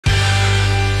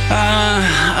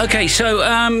Okay, so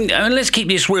let's keep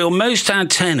this real. Most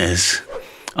antennas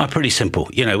are pretty simple.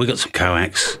 You know, we've got some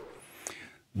coax,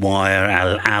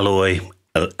 wire, alloy,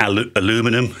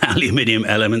 aluminium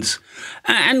elements,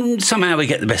 and somehow we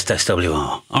get the best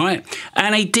SWR, all right?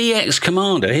 And a DX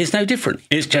Commander is no different.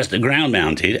 It's just a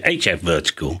ground-mounted HF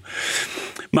vertical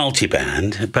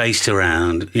multiband based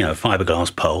around, you know, a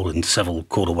fiberglass pole and several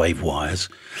quarter wave wires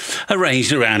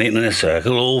arranged around it in a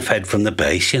circle, all fed from the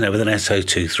base, you know, with an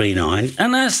SO239.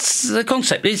 And that's the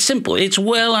concept. It's simple. It's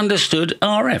well understood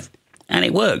RF, and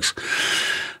it works.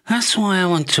 That's why I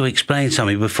want to explain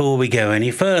something before we go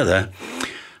any further.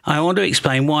 I want to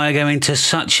explain why I go into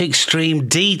such extreme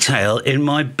detail in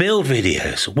my build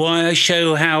videos, why I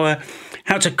show how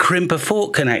to crimp a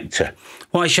fork connector,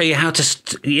 why I show you how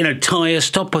to, tie a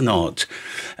stopper knot,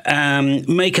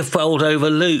 make a fold-over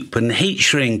loop and heat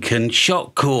shrink and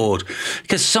shock cord.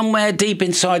 Because somewhere deep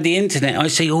inside the internet, I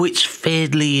say, oh, it's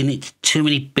fiddly and it's too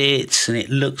many bits and it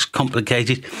looks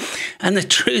complicated. And the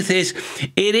truth is,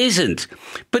 it isn't.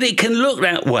 But it can look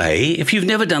that way if you've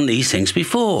never done these things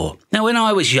before. Now, when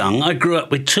I was young, I grew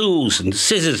up with tools and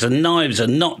scissors and knives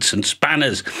and knots and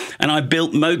spanners, and I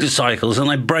built motorcycles and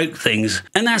I broke things.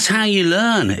 And that's how you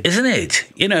learn, isn't it?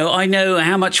 You know, I know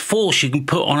how much force you can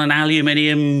put on an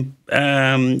aluminium,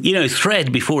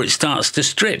 thread before it starts to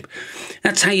strip.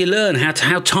 That's how you learn how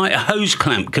tight a hose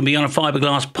clamp can be on a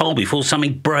fiberglass pole before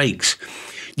something breaks.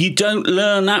 You don't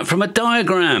learn that from a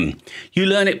diagram. You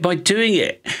learn it by doing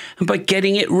it and by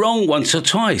getting it wrong once or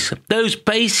twice. Those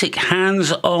basic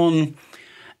hands-on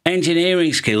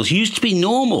engineering skills used to be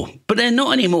normal, but they're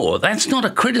not anymore. That's not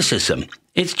a criticism.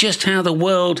 It's just how the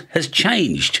world has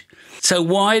changed. So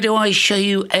why do I show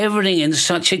you everything in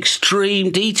such extreme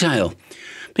detail?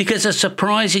 Because a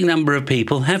surprising number of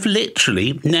people have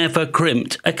literally never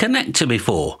crimped a connector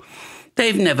before.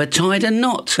 They've never tied a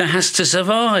knot that has to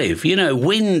survive,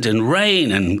 wind and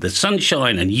rain and the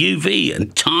sunshine and UV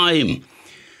and time.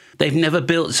 They've never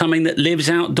built something that lives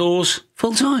outdoors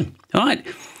full time, all right?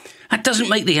 That doesn't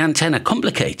make the antenna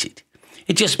complicated.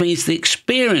 It just means the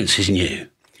experience is new.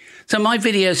 So my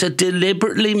videos are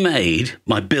deliberately made,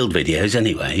 my build videos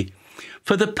anyway,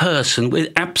 for the person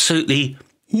with absolutely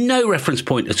no reference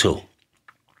point at all.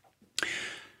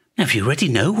 Now, if you already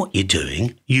know what you're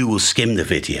doing, you will skim the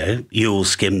video, you'll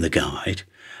skim the guide,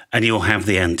 and you'll have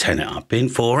the antenna up in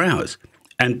 4 hours.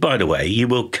 And by the way, you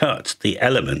will cut the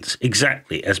elements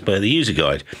exactly as per the user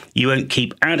guide. You won't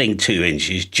keep adding 2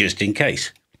 inches just in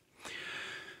case.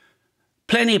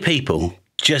 Plenty of people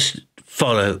just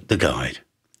follow the guide.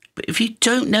 But if you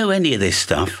don't know any of this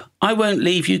stuff, I won't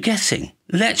leave you guessing.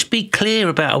 Let's be clear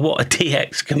about what a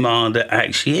DX Commander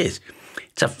actually is.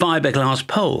 It's a fiberglass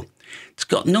pole. It's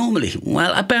got normally,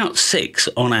 about 6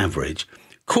 on average,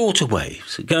 quarter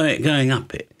waves going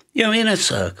up it, in a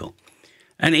circle.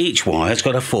 And each wire's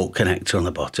got a fork connector on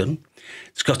the bottom.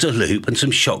 It's got a loop and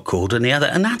some shock cord on the other,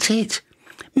 and that's it.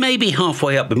 Maybe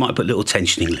halfway up we might put a little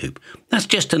tensioning loop. That's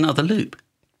just another loop.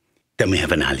 Then we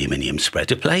have an aluminium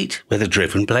spreader plate where the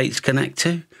driven plates connect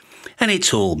to. And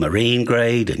it's all marine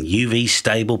grade and UV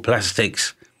stable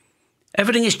plastics.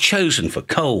 Everything is chosen for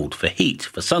cold, for heat,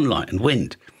 for sunlight and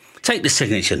wind. Take the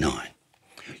Signature 9.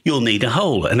 You'll need a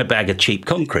hole and a bag of cheap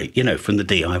concrete, from the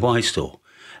DIY store.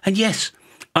 And yes,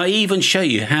 I even show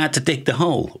you how to dig the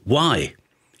hole. Why?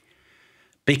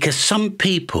 Because some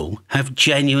people have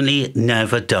genuinely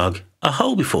never dug a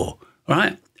hole before,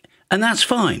 right? And that's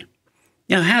fine.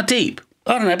 How deep?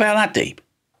 I don't know about that deep.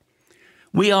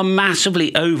 We are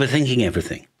massively overthinking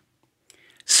everything.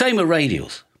 Same with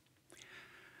radials.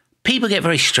 People get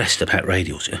very stressed about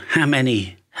radials. How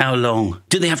many? How long?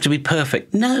 Do they have to be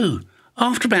perfect? No.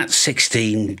 After about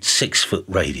 16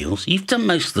 6-foot radials, you've done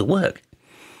most of the work.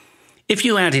 If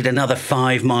you added another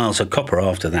 5 miles of copper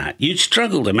after that, you'd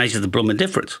struggle to measure the blooming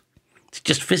difference. It's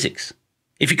just physics.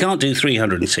 If you can't do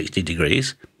 360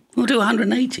 degrees, we'll do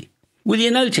 180. Will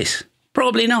you notice?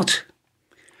 Probably not.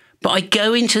 But I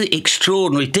go into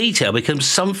extraordinary detail because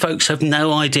some folks have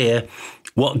no idea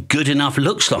what good enough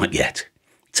looks like yet.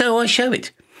 So I show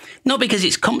it. Not because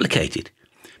it's complicated,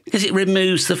 because it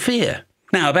removes the fear.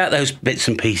 Now, about those bits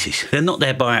and pieces, they're not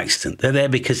there by accident. They're there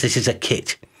because this is a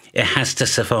kit. It has to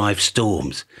survive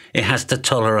storms. It has to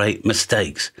tolerate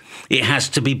mistakes. It has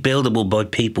to be buildable by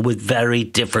people with very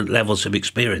different levels of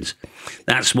experience.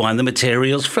 That's why the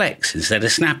materials flex instead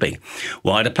of snapping.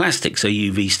 Why the plastics are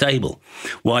UV stable.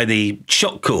 Why the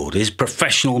shock cord is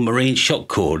professional marine shock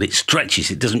cord. It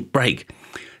stretches, it doesn't break.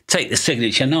 Take the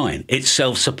Signature 9. It's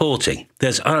self-supporting.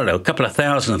 There's, a couple of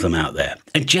thousand of them out there.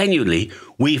 And genuinely,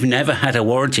 we've never had a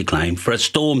warranty claim for a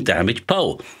storm-damaged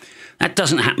pole. That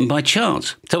doesn't happen by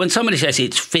chance. So when somebody says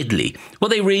it's fiddly, what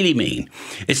they really mean,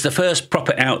 it's the first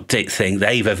proper outdate thing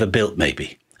they've ever built,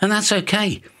 maybe. And that's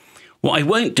okay. What I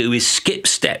won't do is skip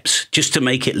steps just to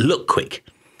make it look quick.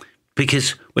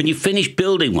 Because when you finish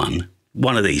building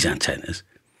one of these antennas,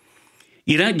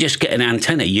 you don't just get an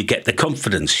antenna, you get the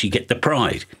confidence, you get the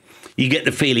pride. You get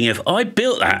the feeling of, I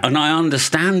built that and I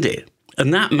understand it.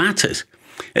 And that matters.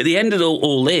 At the end of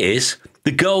all this,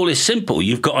 the goal is simple.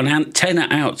 You've got an antenna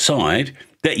outside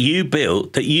that you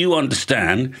built, that you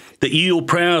understand, that you're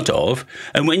proud of.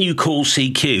 And when you call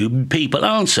CQ, people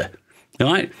answer.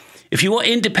 All right? If you want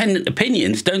independent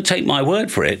opinions, don't take my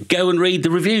word for it. Go and read the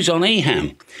reviews on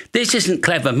EHAM. This isn't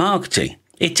clever marketing.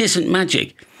 It isn't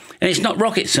magic. And it's not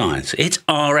rocket science. It's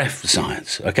RF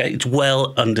science, okay? It's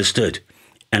well understood,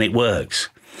 and it works.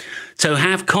 So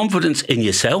have confidence in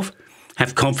yourself,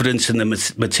 have confidence in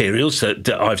the materials that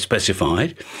I've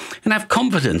specified, and have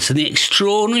confidence in the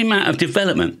extraordinary amount of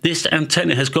development this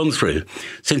antenna has gone through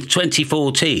since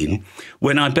 2014,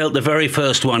 when I built the very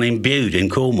first one in Bude in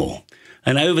Cornwall.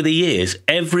 And over the years,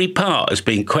 every part has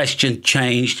been questioned,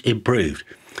 changed, improved.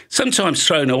 Sometimes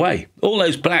thrown away. All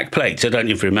those black plates, I don't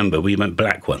even remember, we went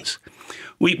black ones.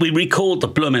 We recalled the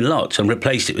blooming lots and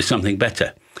replaced it with something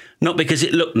better. Not because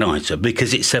it looked nicer,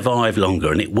 because it survived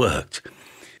longer and it worked.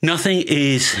 Nothing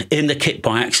is in the kit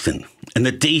by accident. And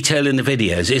the detail in the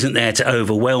videos isn't there to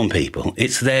overwhelm people.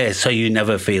 It's there so you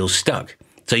never feel stuck.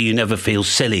 So you never feel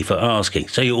silly for asking.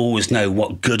 So you always know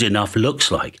what good enough looks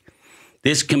like.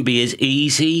 This can be as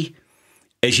easy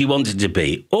as you want it to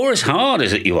be, or as hard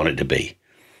as you want it to be.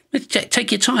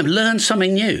 Take your time, learn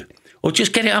something new, or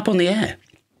just get it up on the air.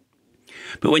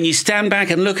 But when you stand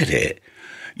back and look at it,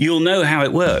 you'll know how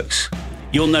it works.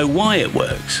 You'll know why it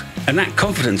works. And that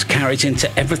confidence carries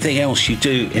into everything else you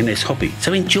do in this hobby.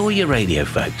 So enjoy your radio,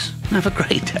 folks. Have a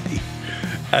great day.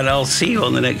 And I'll see you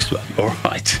on the next one. All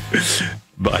right.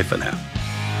 Bye for now.